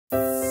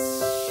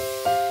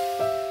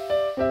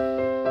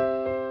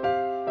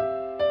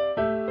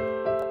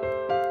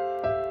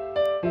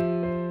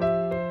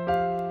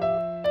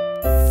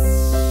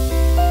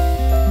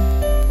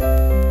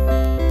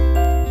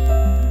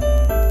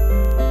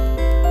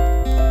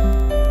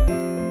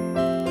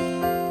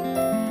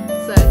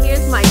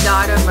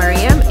daughter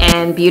Mariam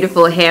and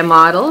beautiful hair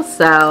model.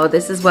 So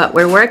this is what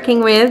we're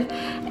working with,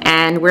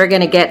 and we're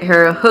gonna get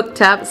her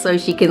hooked up so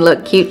she can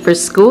look cute for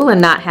school and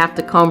not have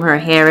to comb her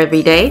hair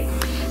every day.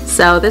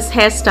 So this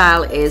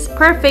hairstyle is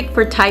perfect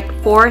for type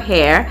 4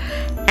 hair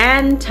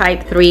and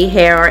type 3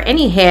 hair, or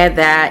any hair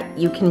that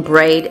you can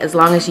braid as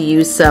long as you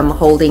use some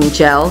holding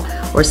gel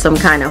or some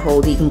kind of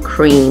holding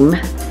cream.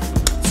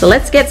 So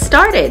let's get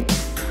started.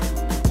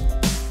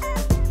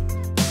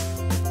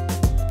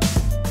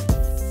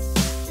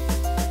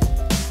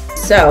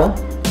 So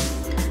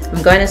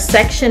I'm going to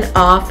section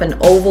off an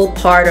oval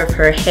part of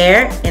her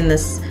hair in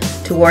this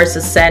towards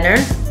the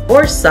center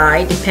or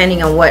side,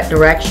 depending on what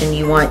direction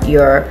you want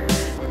your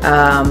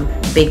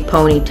big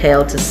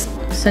ponytail to.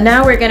 So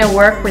now we're going to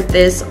work with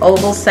this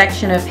oval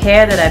section of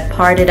hair that I've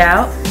parted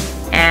out,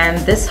 and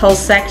this whole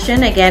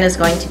section again is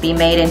going to be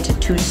made into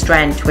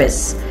 2-strand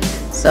twists.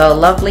 So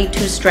lovely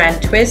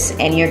 2-strand twists,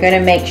 and you're going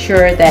to make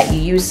sure that you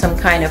use some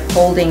kind of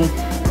holding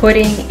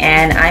pudding,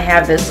 and I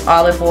have this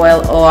olive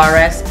oil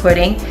ORS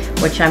pudding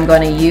which I'm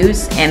going to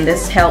use, and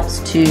this helps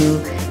to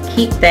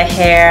keep the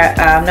hair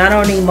not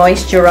only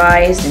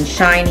moisturized and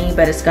shiny,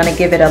 but it's going to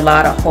give it a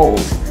lot of hold.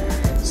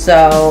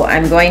 So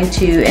I'm going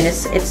to, and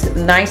it's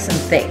nice and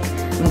thick,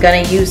 I'm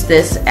going to use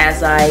this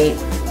as I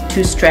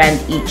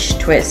 2-strand each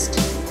twist.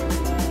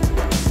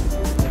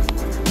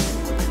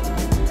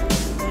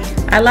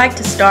 I like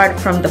to start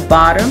from the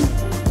bottom.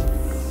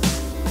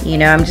 You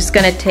know, I'm just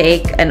going to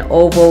take an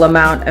oval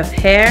amount of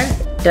hair.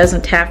 It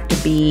doesn't have to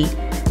be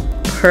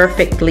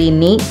perfectly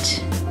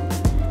neat.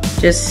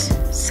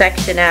 Just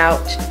section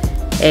out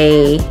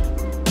a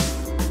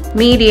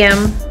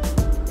medium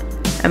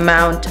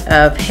amount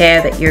of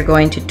hair that you're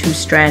going to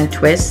 2-strand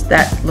twist.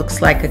 That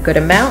looks like a good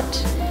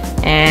amount.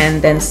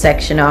 And then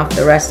section off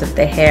the rest of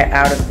the hair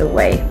out of the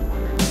way.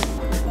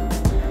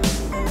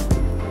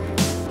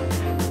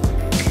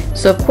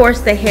 So of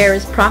course the hair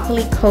is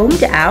properly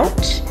combed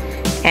out,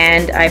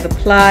 and I've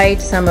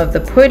applied some of the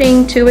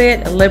pudding to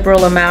it, a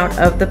liberal amount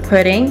of the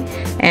pudding,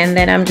 and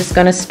then I'm just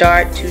going to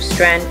start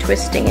 2-strand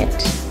twisting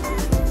it.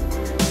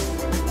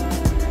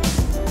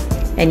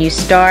 And you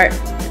start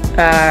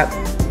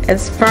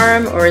as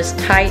firm or as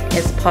tight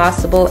as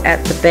possible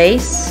at the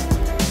base,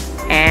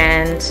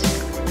 and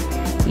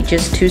you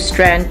just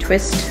 2-strand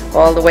twist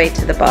all the way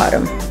to the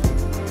bottom.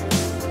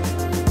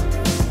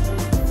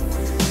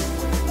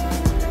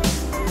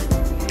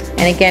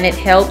 And again, it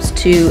helps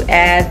to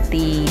add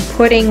the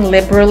pudding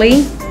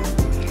liberally.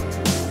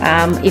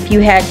 If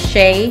you had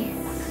shea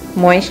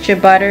moisture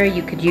butter,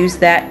 you could use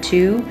that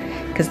too,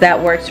 because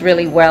that works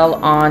really well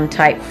on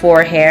type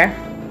 4 hair.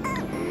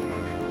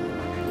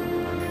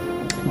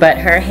 But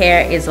her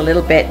hair is a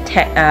little bit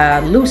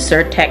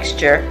looser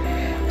texture,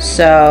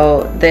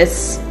 so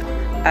this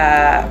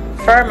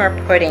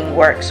firmer pudding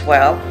works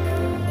well.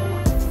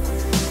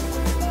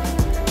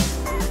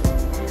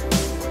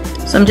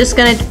 So I'm just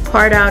going to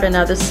part out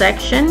another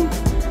section,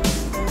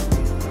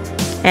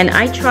 and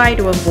I try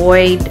to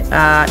avoid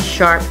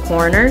sharp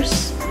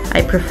corners.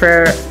 I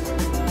prefer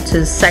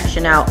to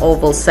section out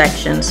oval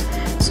sections.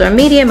 So a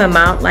medium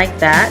amount like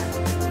that,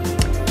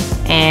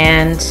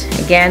 and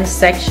again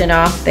section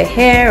off the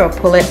hair or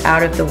pull it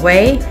out of the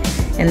way,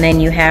 and then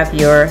you have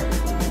your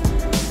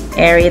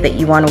area that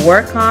you want to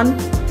work on.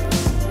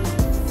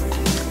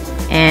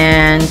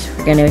 And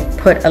we're going to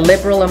put a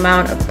liberal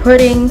amount of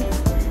pudding.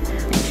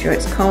 Make sure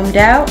it's combed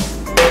out,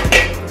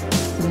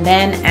 and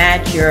then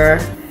add your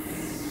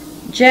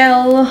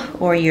gel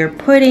or your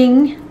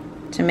pudding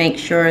to make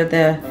sure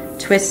the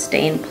twists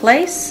stay in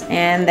place,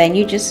 and then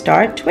you just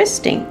start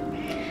twisting.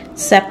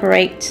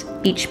 Separate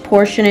each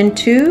portion in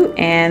two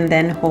and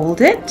then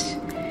hold it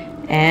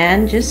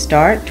and just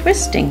start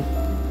twisting.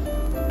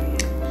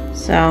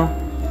 So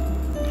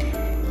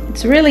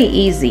it's really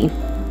easy.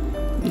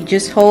 You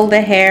just hold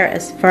the hair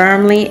as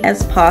firmly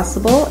as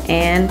possible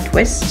and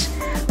twist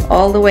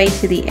all the way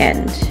to the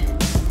end.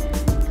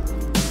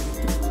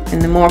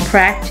 And the more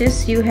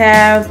practice you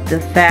have, the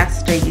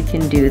faster you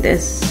can do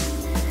this.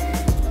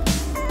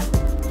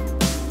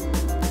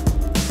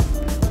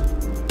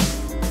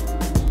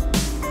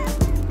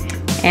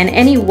 And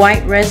any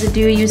white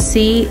residue you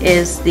see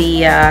is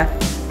the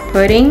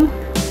pudding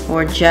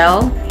or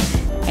gel,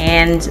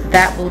 and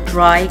that will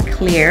dry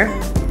clear.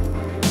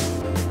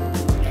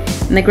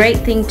 And the great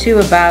thing too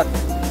about,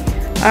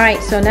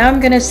 alright, so now I'm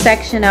going to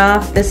section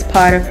off this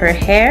part of her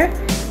hair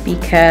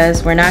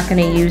because we're not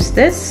going to use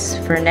this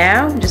for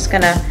now. I'm just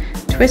going to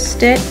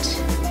twist it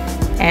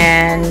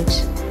and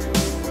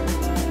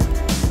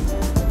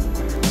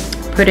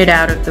put it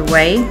out of the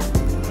way.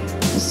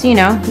 Just, you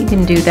know, you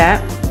can do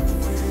that.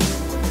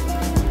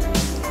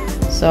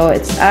 So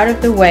it's out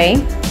of the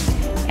way,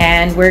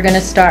 and we're going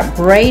to start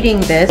braiding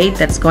this.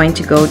 That's going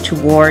to go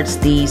towards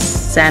the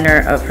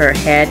center of her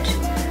head.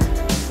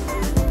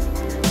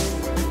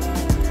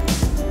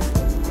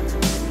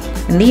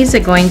 And these are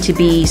going to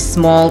be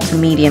small to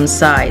medium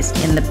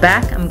sized. In the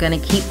back, I'm going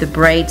to keep the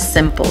braid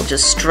simple,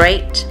 just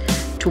straight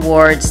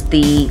towards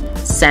the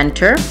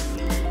center.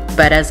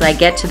 But as I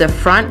get to the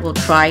front, we'll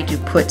try to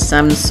put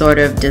some sort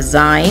of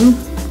design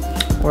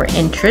or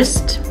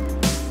interest.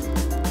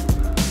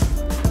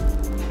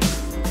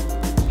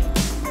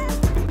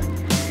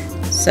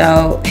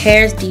 So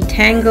hair's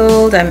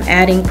detangled, I'm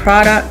adding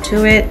product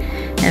to it,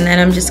 and then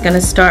I'm just going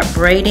to start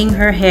braiding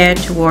her hair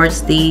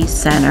towards the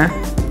center.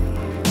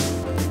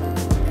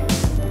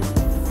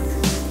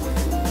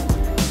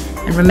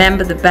 And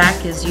remember, the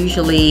back is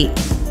usually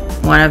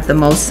one of the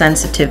most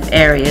sensitive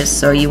areas,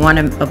 so you want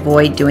to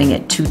avoid doing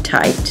it too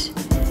tight.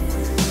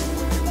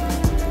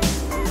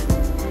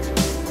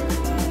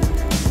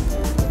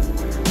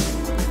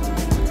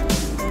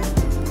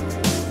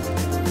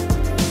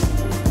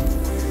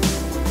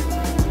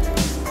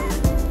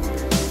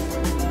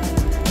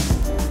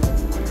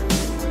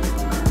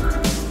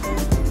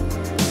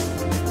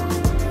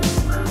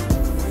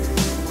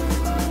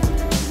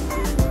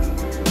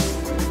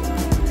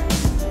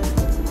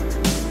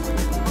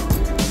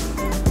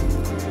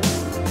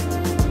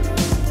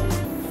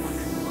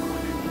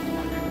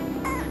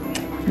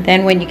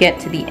 Then when you get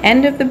to the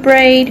end of the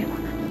braid,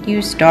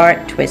 you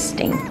start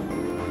twisting.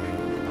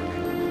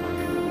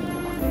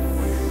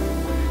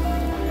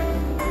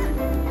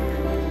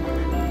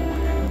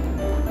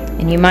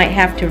 And you might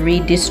have to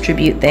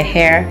redistribute the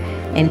hair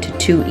into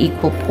 2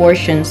 equal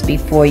portions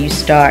before you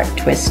start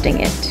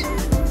twisting it.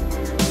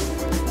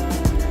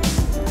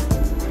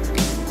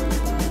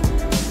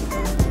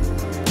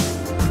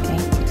 Okay.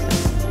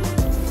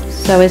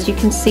 So as you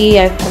can see,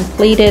 I've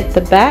completed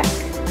the back,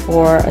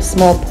 or a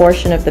small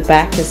portion of the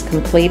back is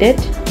completed,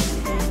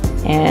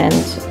 and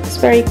it's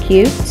very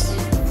cute.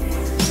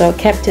 So I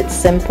kept it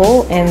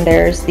simple, and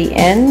there's the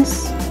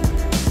ends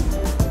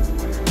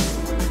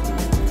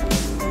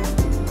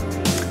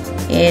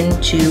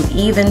into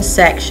even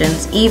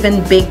sections,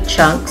 even big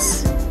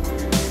chunks,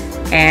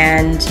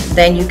 and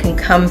then you can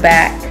come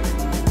back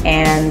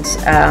and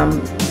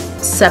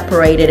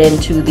separate it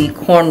into the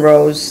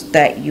cornrows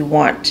that you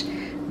want.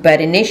 But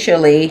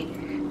initially,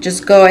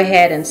 just go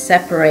ahead and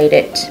separate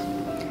it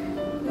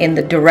in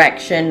the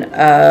direction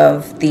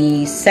of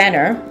the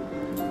center.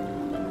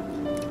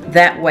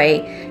 That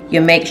way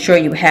you make sure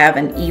you have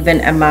an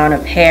even amount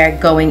of hair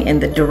going in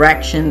the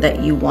direction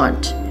that you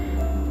want.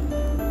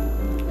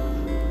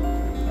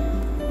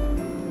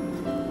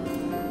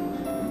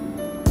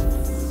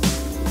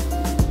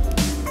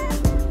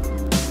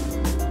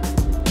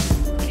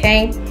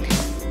 Okay.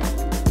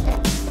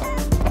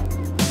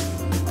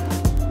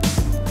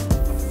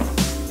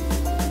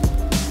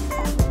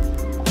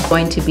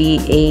 Going to be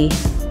a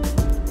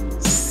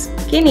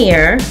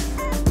skinnier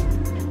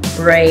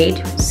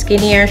braid,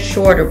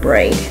 shorter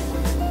braid.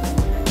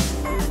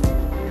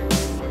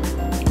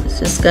 It's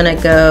just gonna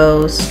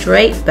go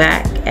straight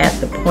back at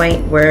the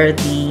point where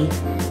the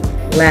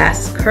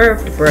last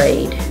curved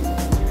braid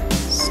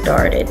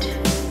started.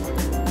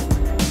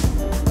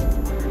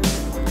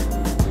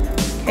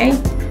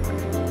 Okay.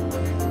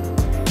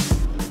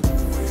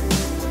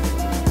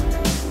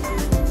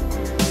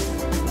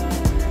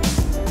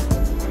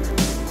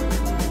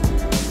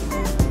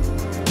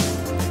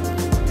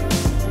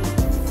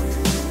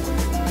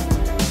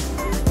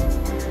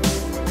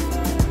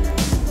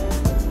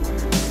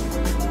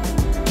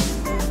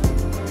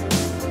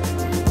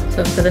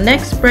 So for the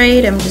next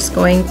braid, I'm just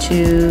going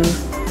to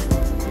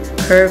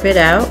curve it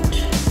out.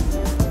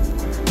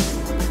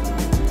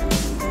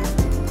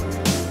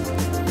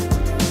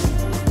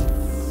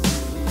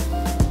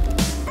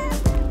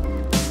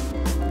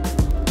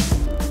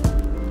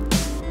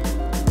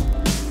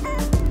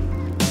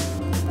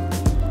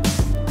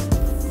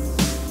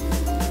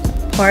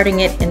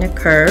 Parting it in a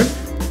curve.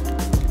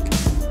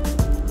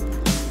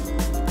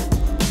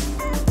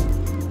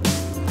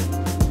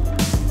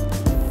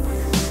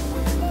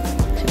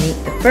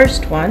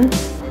 First one.